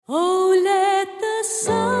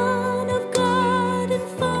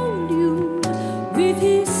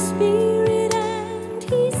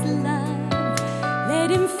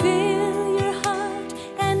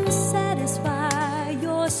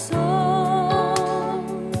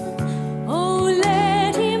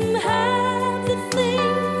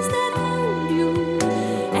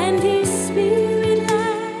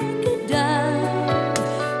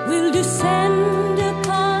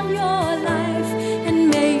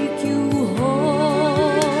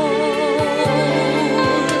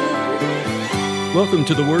Welcome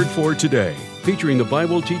to the Word for Today, featuring the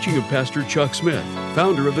Bible teaching of Pastor Chuck Smith,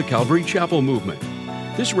 founder of the Calvary Chapel Movement.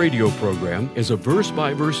 This radio program is a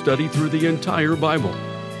verse-by-verse study through the entire Bible.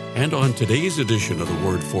 And on today's edition of the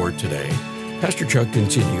Word for Today, Pastor Chuck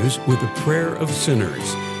continues with the prayer of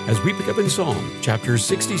sinners as we pick up in Psalm chapter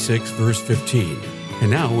 66, verse 15.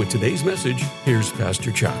 And now, with today's message, here's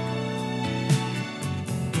Pastor Chuck.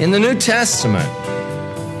 In the New Testament,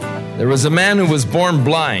 there was a man who was born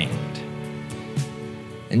blind.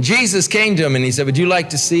 And Jesus came to him and he said, "Would you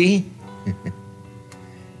like to see?"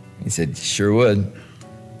 He said, "Sure would."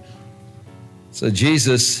 So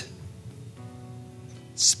Jesus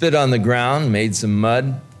spit on the ground, made some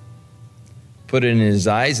mud, put it in his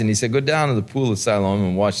eyes, and he said, "Go down to the pool of Siloam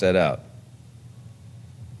and wash that out."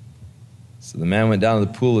 So the man went down to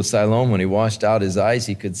the pool of Siloam. When he washed out his eyes,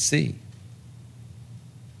 he could see.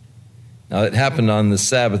 Now, it happened on the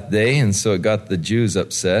Sabbath day, and so it got the Jews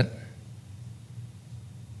upset.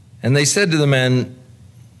 And they said to the man,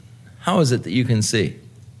 "How is it that you can see?"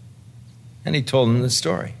 And he told them the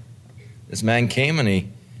story. This man came and he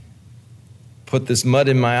put this mud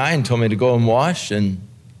in my eye and told me to go and wash. And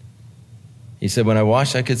he said, when I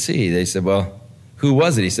washed, I could see. They said, "Well, who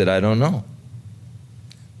was it?" He said, "I don't know."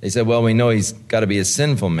 They said, "Well, we know he's got to be a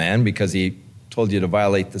sinful man because he told you to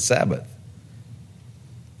violate the Sabbath."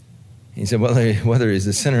 He said, "Well, whether he's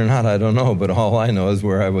a sinner or not, I don't know, but all I know is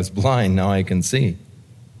where I was blind, now I can see."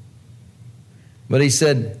 But he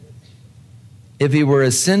said, if he were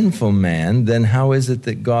a sinful man, then how is it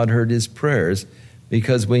that God heard his prayers?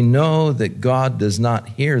 Because we know that God does not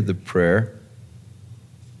hear the prayer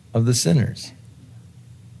of the sinners.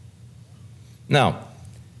 Now,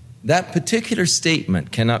 that particular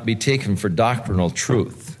statement cannot be taken for doctrinal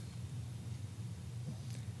truth,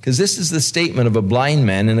 because this is the statement of a blind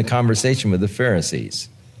man in a conversation with the Pharisees.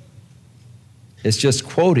 It's just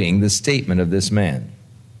quoting the statement of this man.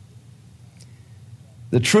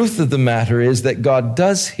 The truth of the matter is that God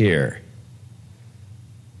does hear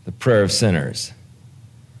the prayer of sinners,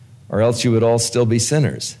 or else you would all still be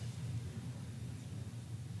sinners.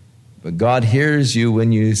 But God hears you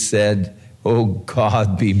when you said, "Oh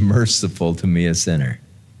God, be merciful to me, a sinner."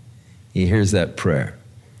 He hears that prayer.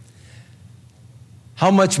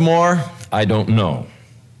 How much more? I don't know.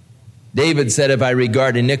 David said, "If I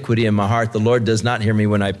regard iniquity in my heart, the Lord does not hear me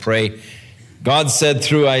when I pray." God said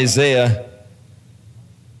through Isaiah,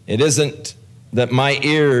 "It isn't that my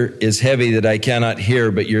ear is heavy that I cannot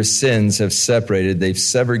hear, but your sins have separated." They've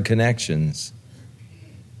severed connections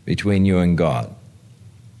between you and God.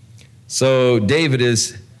 So David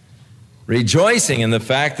is rejoicing in the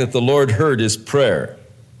fact that the Lord heard his prayer.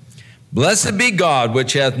 "Blessed be God,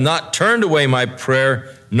 which hath not turned away my prayer,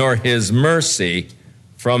 nor his mercy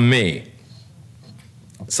from me."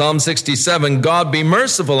 Psalm 67, "God be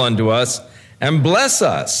merciful unto us, and bless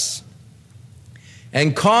us,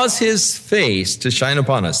 and cause his face to shine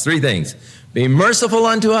upon us." Three things: be merciful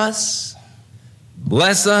unto us,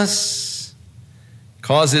 bless us,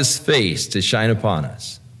 cause his face to shine upon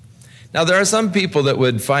us. Now, there are some people that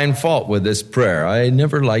would find fault with this prayer. I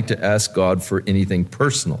never like to ask God for anything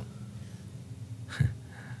personal.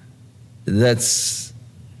 That's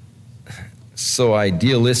so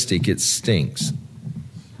idealistic, it stinks.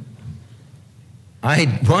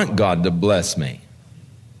 I want God to bless me.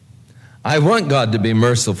 I want God to be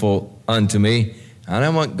merciful unto me, and I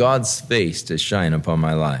want God's face to shine upon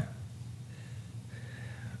my life.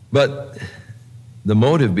 But the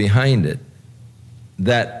motive behind it,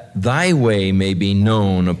 that thy way may be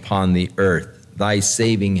known upon the earth, thy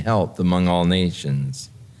saving health among all nations.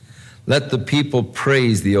 Let the people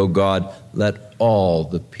praise thee, O God. Let all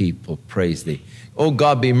the people praise thee. O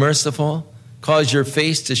God, be merciful. Cause your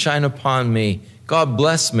face to shine upon me. God,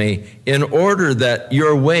 bless me, in order that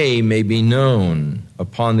your way may be known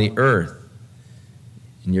upon the earth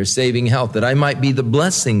in your saving health, that I might be the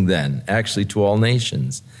blessing then, actually, to all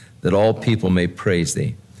nations, that all people may praise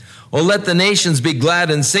thee. Oh, let the nations be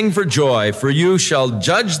glad and sing for joy, for you shall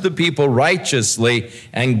judge the people righteously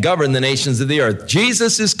and govern the nations of the earth.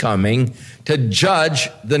 Jesus is coming to judge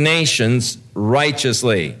the nations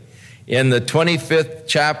righteously. In the 25th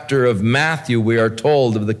chapter of Matthew, we are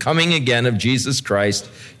told of the coming again of Jesus Christ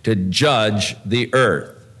to judge the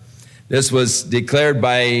earth. This was declared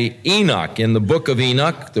by Enoch in the book of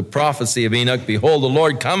Enoch, the prophecy of Enoch. "Behold, the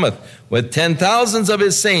Lord cometh with 10,000s of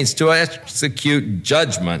his saints to execute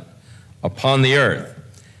judgment upon the earth,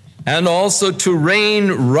 and also to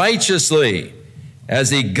reign righteously as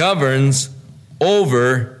he governs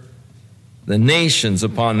over the nations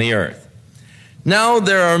upon the earth." Now,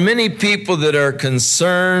 there are many people that are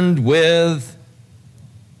concerned with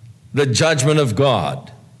the judgment of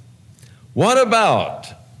God. What about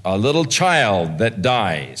a little child that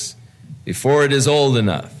dies before it is old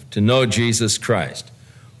enough to know Jesus Christ?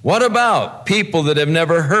 What about people that have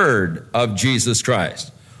never heard of Jesus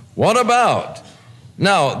Christ? What about?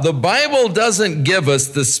 Now, the Bible doesn't give us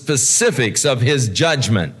the specifics of his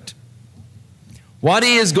judgment, what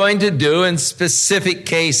he is going to do in specific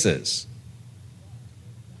cases.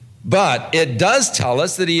 But it does tell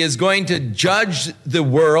us that he is going to judge the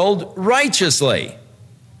world righteously.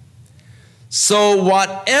 So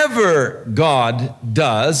whatever God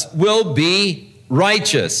does will be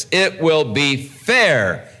righteous. It will be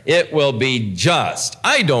fair. It will be just.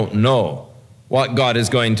 I don't know what God is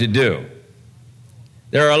going to do.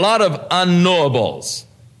 There are a lot of unknowables,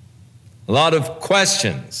 a lot of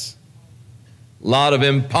questions, a lot of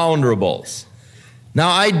imponderables. Now,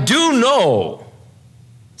 I do know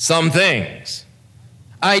some things.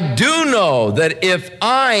 I do know that if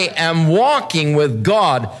I am walking with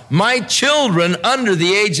God, my children under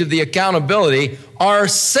the age of the accountability are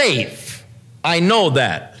safe. I know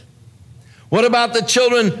that. What about the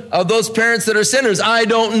children of those parents that are sinners? I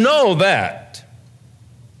don't know that.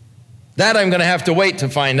 That I'm going to have to wait to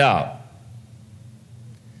find out.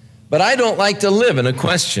 But I don't like to live in a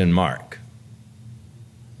question mark.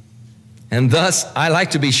 And thus, I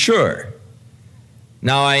like to be sure.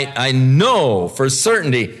 Now, I know for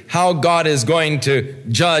certainty how God is going to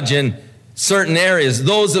judge in certain areas.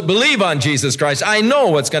 Those that believe on Jesus Christ, I know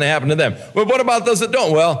what's going to happen to them. But what about those that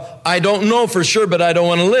don't? Well, I don't know for sure, but I don't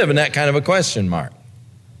want to live in that kind of a question mark.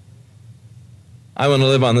 I want to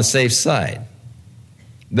live on the safe side.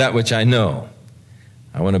 That which I know.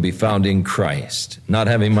 I want to be found in Christ, not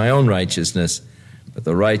having my own righteousness, but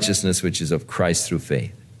the righteousness which is of Christ through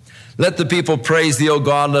faith. Let the people praise thee, O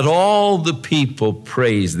God. Let all the people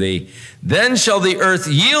praise thee. Then shall the earth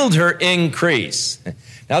yield her increase.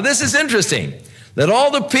 Now this is interesting. Let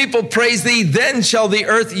all the people praise thee. Then shall the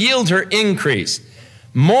earth yield her increase.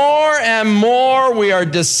 More and more we are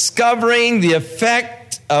discovering the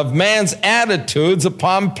effect of man's attitudes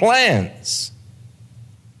upon plants.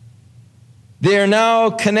 They are now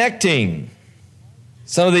connecting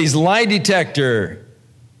some of these lie detector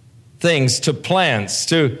things to plants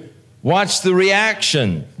to watch the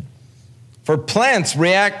reaction. For plants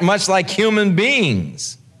react much like human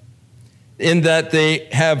beings in that they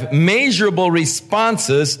have measurable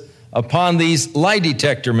responses upon these lie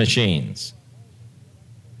detector machines.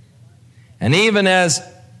 And even as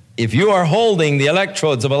if you are holding the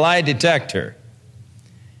electrodes of a lie detector,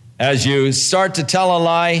 as you start to tell a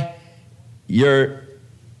lie, your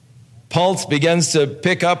pulse begins to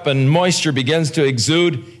pick up and moisture begins to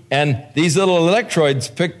exude, and these little electrodes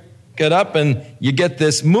pick it up and you get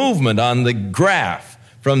this movement on the graph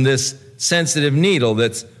from this sensitive needle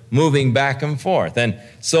that's moving back and forth. And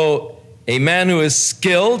so a man who is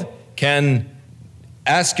skilled can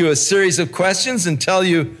ask you a series of questions and tell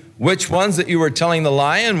you which ones that you were telling the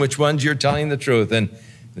lie and which ones you're telling the truth, and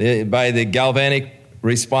by the galvanic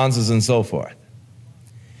responses and so forth.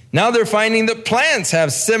 Now they're finding that plants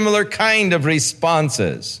have similar kind of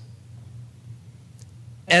responses.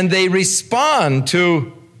 And they respond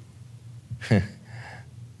to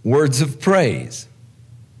words of praise.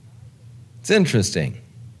 It's interesting.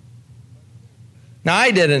 Now,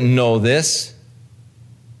 I didn't know this,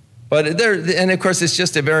 but and of course, it's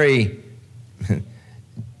just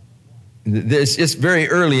it's just very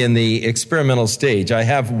early in the experimental stage. I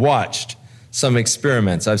have watched some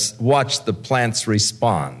experiments. I've watched the plants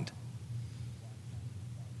respond.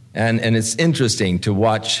 And it's interesting to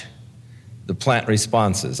watch the plant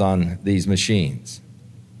responses on these machines.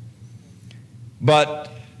 But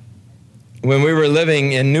when we were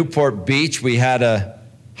living in Newport Beach, we had a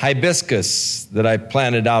hibiscus that I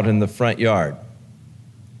planted out in the front yard.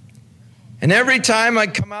 And every time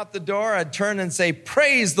I'd come out the door, I'd turn and say,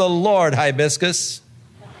 "Praise the Lord, hibiscus."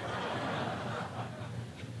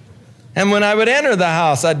 And when I would enter the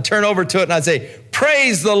house, I'd turn over to it and I'd say,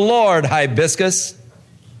 "Praise the Lord, hibiscus."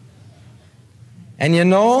 And you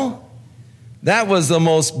know, that was the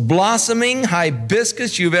most blossoming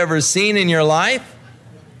hibiscus you've ever seen in your life.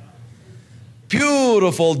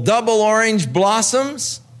 Beautiful double orange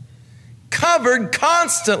blossoms, covered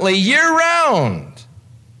constantly year-round.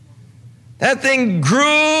 That thing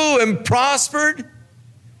grew and prospered.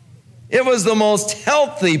 It was the most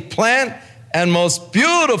healthy plant and most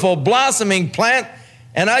beautiful blossoming plant.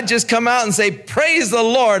 And I'd just come out and say, "Praise the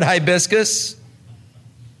Lord, hibiscus."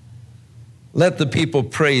 Let the people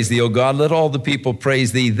praise thee, O God. Let all the people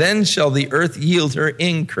praise thee. Then shall the earth yield her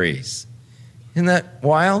increase. Isn't that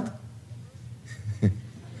wild?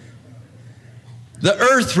 The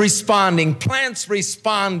earth responding, plants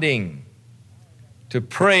responding to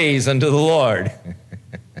praise unto the Lord.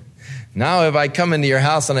 Now if I come into your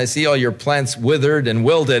house and I see all your plants withered and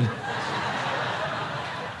wilted,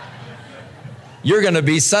 you're going to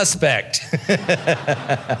be suspect.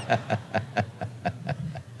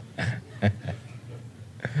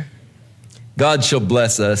 God shall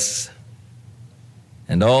bless us,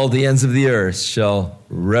 and all the ends of the earth shall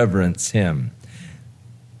reverence him.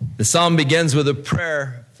 The psalm begins with a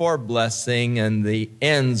prayer for blessing, and the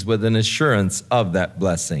ends with an assurance of that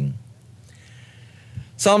blessing.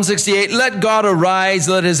 Psalm 68, let God arise,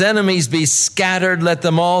 let his enemies be scattered, let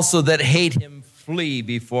them also that hate him flee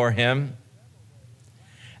before him.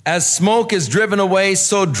 As smoke is driven away,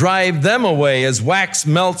 so drive them away. As wax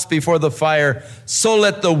melts before the fire, so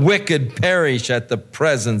let the wicked perish at the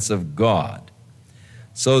presence of God.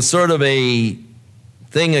 So sort of a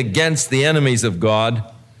thing against the enemies of God.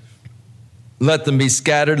 Let them be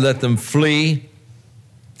scattered, let them flee.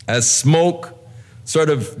 As smoke sort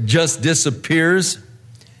of just disappears,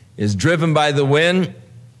 is driven by the wind,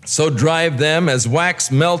 so drive them. As wax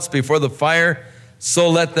melts before the fire, so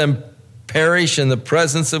let them perish in the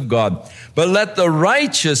presence of God. But let the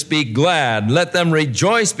righteous be glad. Let them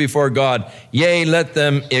rejoice before God. Yea, let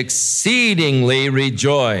them exceedingly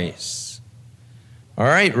rejoice. All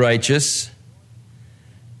right, righteous.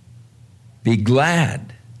 Be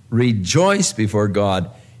glad. Rejoice before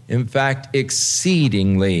God. In fact,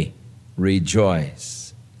 exceedingly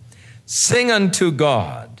rejoice. Sing unto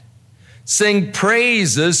God. Sing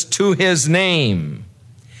praises to his name.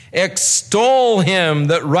 Extol him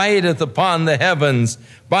that rideth upon the heavens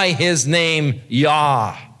by his name,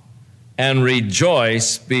 Yah, and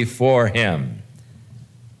rejoice before him.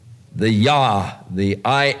 The Yah, the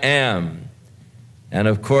I am. And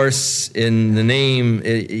of course, in the name,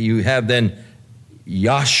 you have then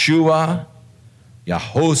Yahshua,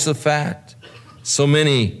 Yehoshaphat, so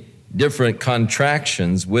many different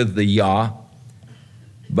contractions with the Yah.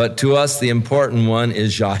 But to us, the important one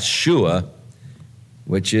is Yahshua,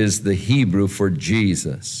 which is the Hebrew for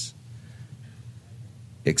Jesus.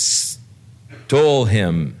 Extol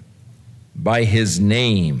him by his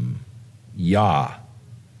name, Yah,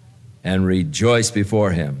 and rejoice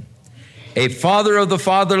before him. A father of the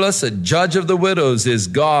fatherless, a judge of the widows is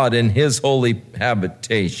God in his holy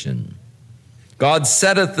habitation. God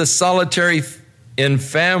setteth the solitary in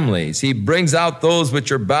families. He brings out those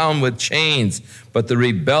which are bound with chains, but the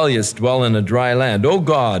rebellious dwell in a dry land. O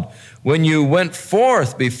God, when you went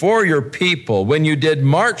forth before your people, when you did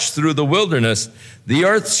march through the wilderness, the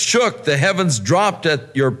earth shook, the heavens dropped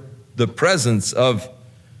at the presence of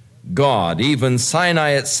God. Even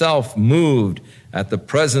Sinai itself moved at the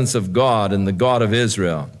presence of God and the God of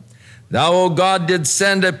Israel. Thou, O God, did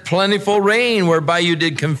send a plentiful rain, whereby you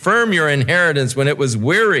did confirm your inheritance when it was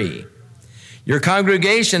weary. Your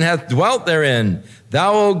congregation hath dwelt therein.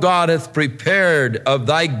 Thou, O God, hath prepared of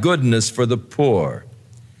thy goodness for the poor.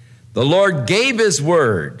 The Lord gave his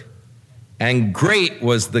word, and great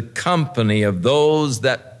was the company of those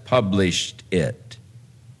that published it.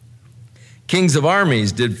 Kings of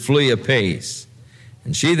armies did flee apace,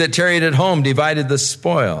 and she that tarried at home divided the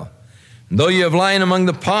spoil. And though ye have lain among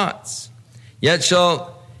the pots, yet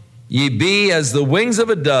shall ye be as the wings of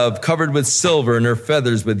a dove covered with silver, and her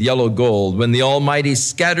feathers with yellow gold, when the Almighty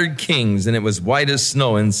scattered kings, and it was white as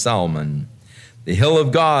snow in Salmon. The hill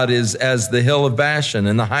of God is as the hill of Bashan,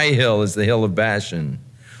 and the high hill is the hill of Bashan.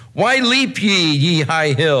 Why leap ye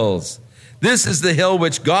high hills? This is the hill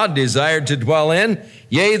which God desired to dwell in.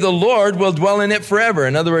 Yea, the Lord will dwell in it forever.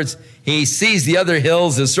 In other words, he sees the other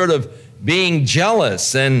hills as sort of being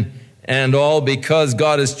jealous and all because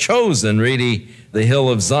God has chosen really the hill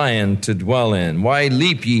of Zion to dwell in. Why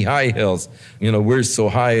leap ye high hills? We're so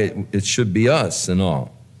high it should be us and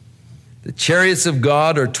all. The chariots of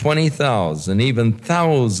God are 20,000, even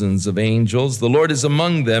thousands of angels. The Lord is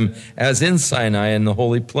among them as in Sinai in the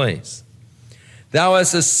holy place. Thou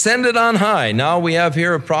hast ascended on high. Now we have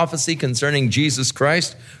here a prophecy concerning Jesus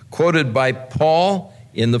Christ, quoted by Paul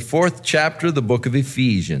in the 4th chapter of the book of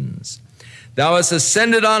Ephesians. Thou hast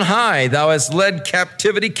ascended on high. Thou hast led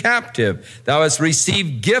captivity captive. Thou hast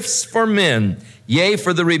received gifts for men, yea,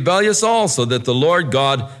 for the rebellious also, that the Lord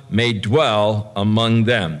God may dwell among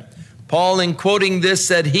them. Paul, in quoting this,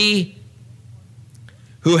 said, he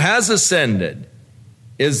who has ascended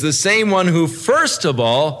is the same one who first of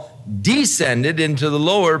all descended into the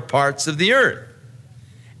lower parts of the earth.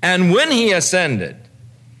 And when he ascended,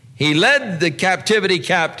 he led the captivity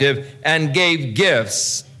captive and gave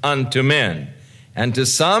gifts unto men, and to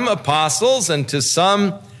some apostles, and to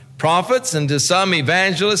some prophets, and to some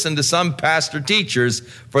evangelists, and to some pastor teachers,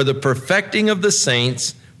 for the perfecting of the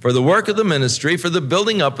saints, for the work of the ministry, for the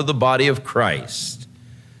building up of the body of Christ,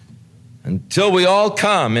 until we all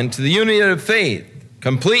come into the unity of faith,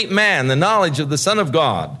 complete man, the knowledge of the Son of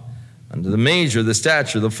God, unto the measure, the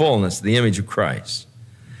stature, the fullness, the image of Christ.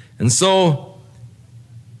 And so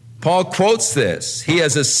Paul quotes this. He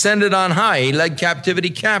has ascended on high. He led captivity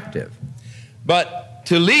captive. But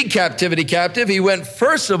to lead captivity captive, he went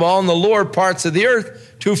first of all in the lower parts of the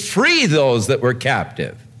earth to free those that were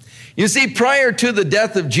captive. You see, prior to the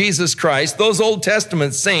death of Jesus Christ, those Old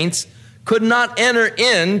Testament saints could not enter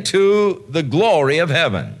into the glory of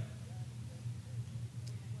heaven.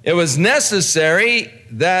 It was necessary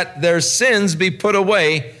that their sins be put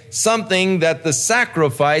away, something that the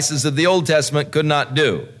sacrifices of the Old Testament could not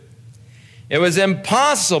do. It was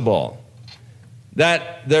impossible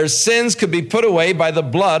that their sins could be put away by the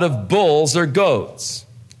blood of bulls or goats.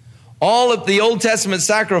 All of the Old Testament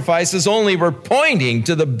sacrifices only were pointing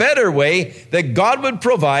to the better way that God would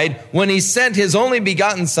provide when he sent his only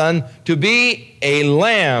begotten Son to be a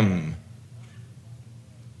lamb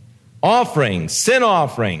offering, sin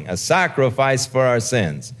offering, a sacrifice for our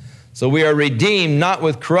sins. So we are redeemed not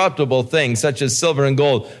with corruptible things such as silver and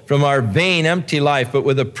gold from our vain, empty life, but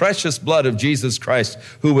with the precious blood of Jesus Christ,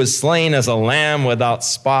 who was slain as a lamb without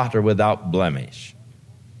spot or without blemish.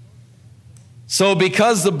 So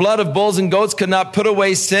because the blood of bulls and goats could not put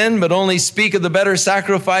away sin, but only speak of the better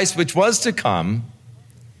sacrifice which was to come,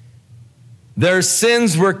 their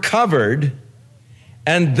sins were covered,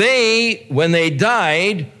 and they, when they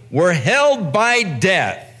died, were held by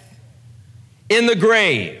death in the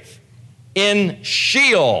grave, in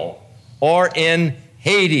Sheol, or in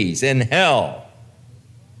Hades, in hell.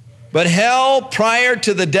 But hell, prior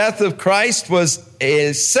to the death of Christ, was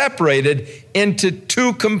separated into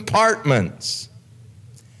two compartments.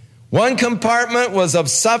 One compartment was of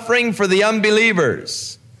suffering for the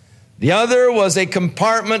unbelievers. The other was a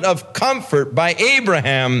compartment of comfort by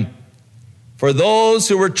Abraham for those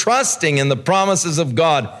who were trusting in the promises of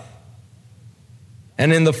God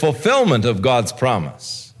and in the fulfillment of God's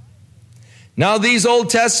promise. Now these Old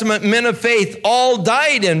Testament men of faith all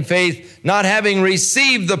died in faith, not having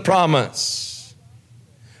received the promise.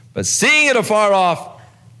 But seeing it afar off,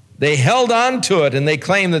 they held on to it, and they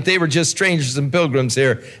claimed that they were just strangers and pilgrims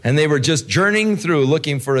here, and they were just journeying through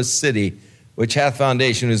looking for a city which hath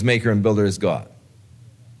foundation, whose maker and builder is God.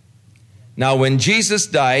 Now when Jesus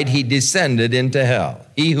died, he descended into hell.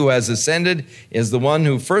 He who has ascended is the one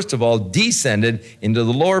who first of all descended into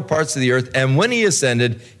the lower parts of the earth, and when he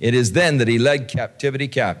ascended, it is then that he led captivity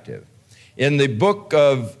captive. In the book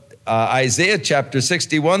of Isaiah chapter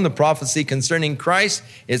 61, the prophecy concerning Christ,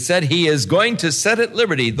 it said he is going to set at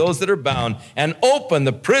liberty those that are bound and open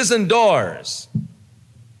the prison doors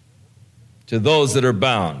to those that are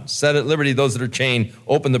bound. Set at liberty those that are chained,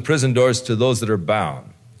 open the prison doors to those that are bound.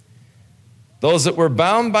 Those that were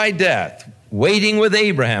bound by death, waiting with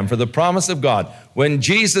Abraham for the promise of God. When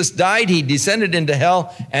Jesus died, he descended into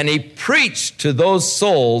hell and he preached to those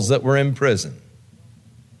souls that were in prison.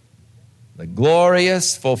 The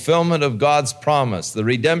glorious fulfillment of God's promise. The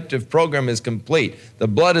redemptive program is complete. The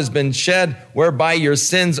blood has been shed whereby your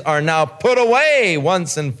sins are now put away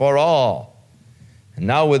once and for all. And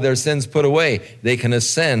now with their sins put away, they can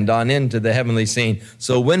ascend on into the heavenly scene.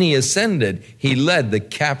 So when he ascended, he led the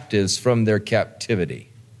captives from their captivity.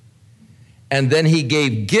 And then he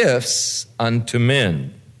gave gifts unto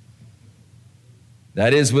men.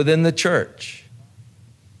 That is within the church.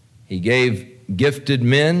 He gave gifted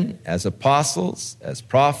men as apostles, as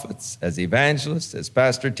prophets, as evangelists, as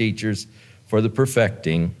pastor teachers for the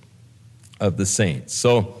perfecting of the saints.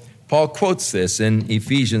 So Paul quotes this in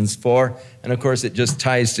Ephesians 4, and of course it just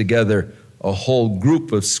ties together a whole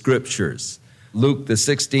group of scriptures. Luke the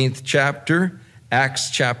 16th chapter, Acts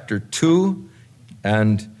chapter 2,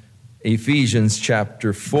 and Ephesians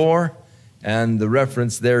chapter 4, and the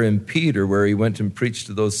reference there in Peter where he went and preached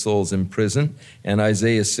to those souls in prison, and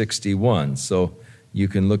Isaiah 61. So you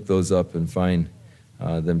can look those up and find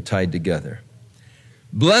them tied together.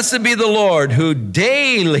 Blessed be the Lord who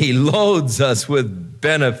daily loads us with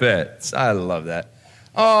benefits. I love that.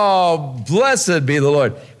 Oh, blessed be the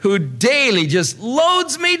Lord who daily just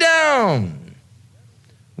loads me down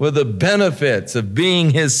with the benefits of being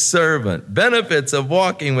his servant, benefits of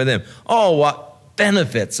walking with him. Oh, what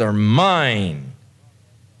benefits are mine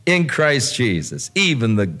in Christ Jesus,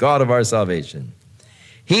 even the God of our salvation.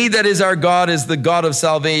 He that is our God is the God of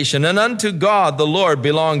salvation, and unto God the Lord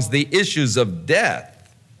belongs the issues of death.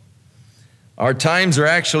 Our times are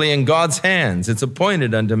actually in God's hands. It's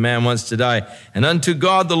appointed unto man once to die, and unto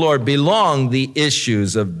God the Lord belong the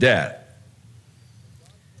issues of death.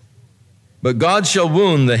 But God shall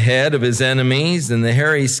wound the head of his enemies, and the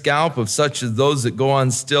hairy scalp of such as those that go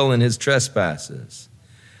on still in his trespasses.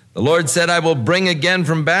 The Lord said, I will bring again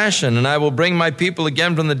from Bashan, and I will bring my people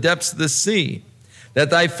again from the depths of the sea, that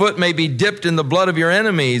thy foot may be dipped in the blood of your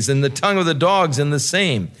enemies, and the tongue of the dogs in the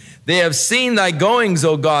same. They have seen thy goings,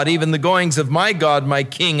 O God, even the goings of my God, my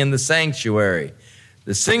King, in the sanctuary.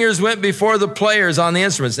 The singers went before the players on the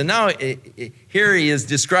instruments. And now here he is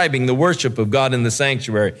describing the worship of God in the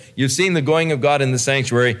sanctuary. You've seen the going of God in the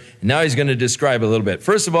sanctuary, and now he's going to describe a little bit.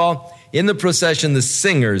 First of all, in the procession, the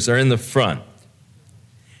singers are in the front.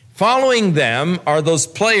 Following them are those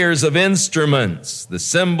players of instruments, the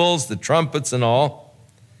cymbals, the trumpets, and all.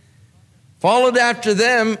 Followed after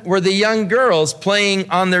them were the young girls playing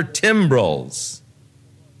on their timbrels.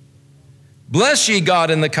 Bless ye God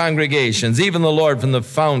in the congregations, even the Lord from the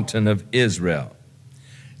fountain of Israel.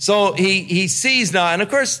 So he sees now, and of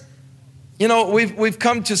course, you know, we've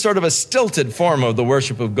come to sort of a stilted form of the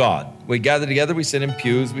worship of God. We gather together, we sit in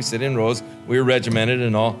pews, we sit in rows, we're regimented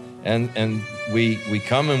and all, and we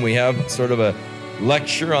come and we have sort of a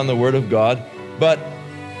lecture on the Word of God. But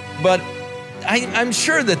I'm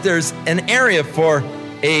sure that there's an area for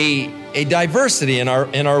a diversity in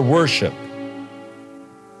our worship.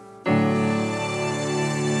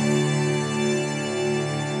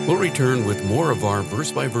 We'll return with more of our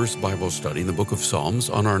verse-by-verse Bible study in the book of Psalms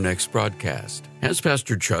on our next broadcast, as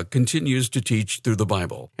Pastor Chuck continues to teach through the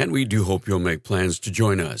Bible, and we do hope you'll make plans to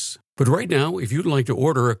join us. But right now, if you'd like to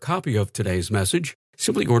order a copy of today's message,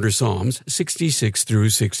 simply order Psalms 66 through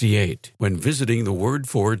 68 when visiting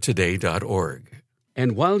thewordfortoday.org.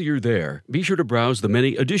 And while you're there, be sure to browse the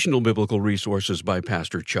many additional biblical resources by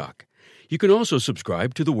Pastor Chuck. You can also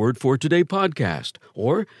subscribe to the Word for Today podcast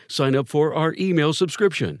or sign up for our email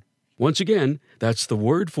subscription. Once again, that's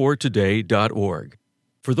thewordfortoday.org.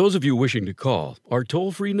 For those of you wishing to call, our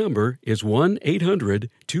toll-free number is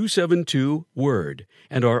 1-800-272-WORD,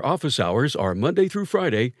 and our office hours are Monday through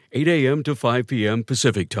Friday, 8 a.m. to 5 p.m.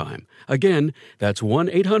 Pacific Time. Again, that's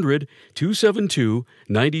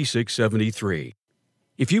 1-800-272-9673.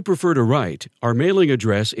 If you prefer to write, our mailing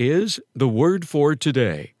address is The Word for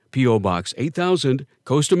Today, P.O. Box 8000,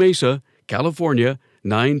 Costa Mesa, California,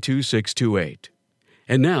 92628.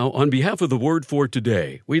 And now, on behalf of the Word for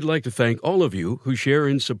Today, we'd like to thank all of you who share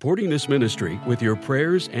in supporting this ministry with your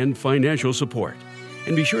prayers and financial support.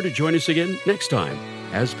 And be sure to join us again next time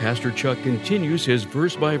as Pastor Chuck continues his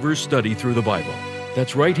verse-by-verse study through the Bible.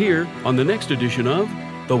 That's right here on the next edition of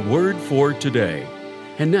The Word for Today.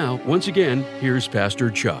 And now, once again, here's Pastor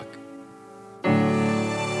Chuck.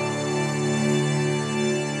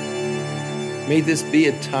 May this be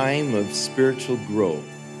a time of spiritual growth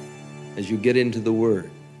as you get into the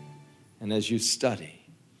Word and as you study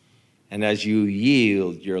and as you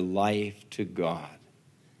yield your life to God,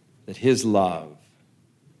 that His love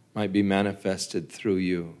might be manifested through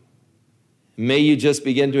you. May you just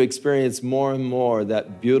begin to experience more and more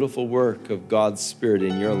that beautiful work of God's Spirit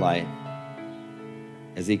in your life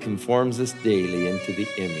as He conforms us daily into the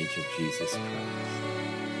image of Jesus Christ.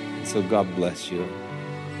 And so God bless you.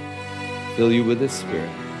 Fill you with His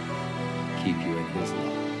Spirit. Keep you in His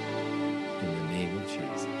love. In the name of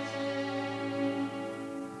Jesus.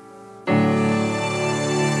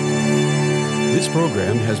 This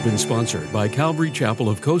program has been sponsored by Calvary Chapel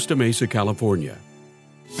of Costa Mesa, California.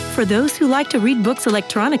 For those who like to read books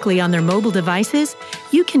electronically on their mobile devices,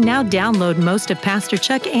 you can now download most of Pastor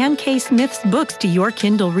Chuck and Kay Smith's books to your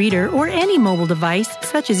Kindle reader or any mobile device,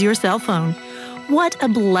 such as your cell phone. What a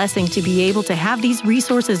blessing to be able to have these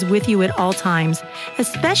resources with you at all times,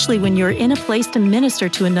 especially when you're in a place to minister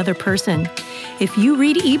to another person. If you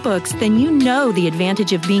read ebooks, then you know the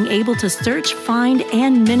advantage of being able to search, find,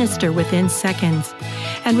 and minister within seconds.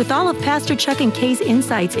 And with all of Pastor Chuck and Kay's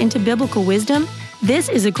insights into biblical wisdom, this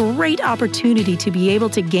is a great opportunity to be able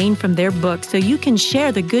to gain from their books so you can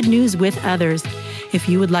share the good news with others. If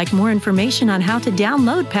you would like more information on how to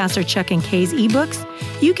download Pastor Chuck and Kay's ebooks,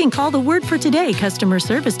 you can call the Word for Today Customer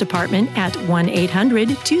Service Department at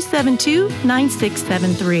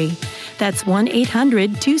 1-800-272-9673. That's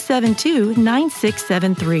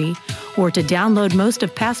 1-800-272-9673. Or to download most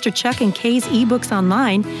of Pastor Chuck and Kay's ebooks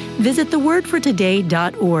online, visit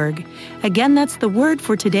thewordfortoday.org. Again, that's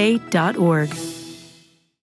thewordfortoday.org.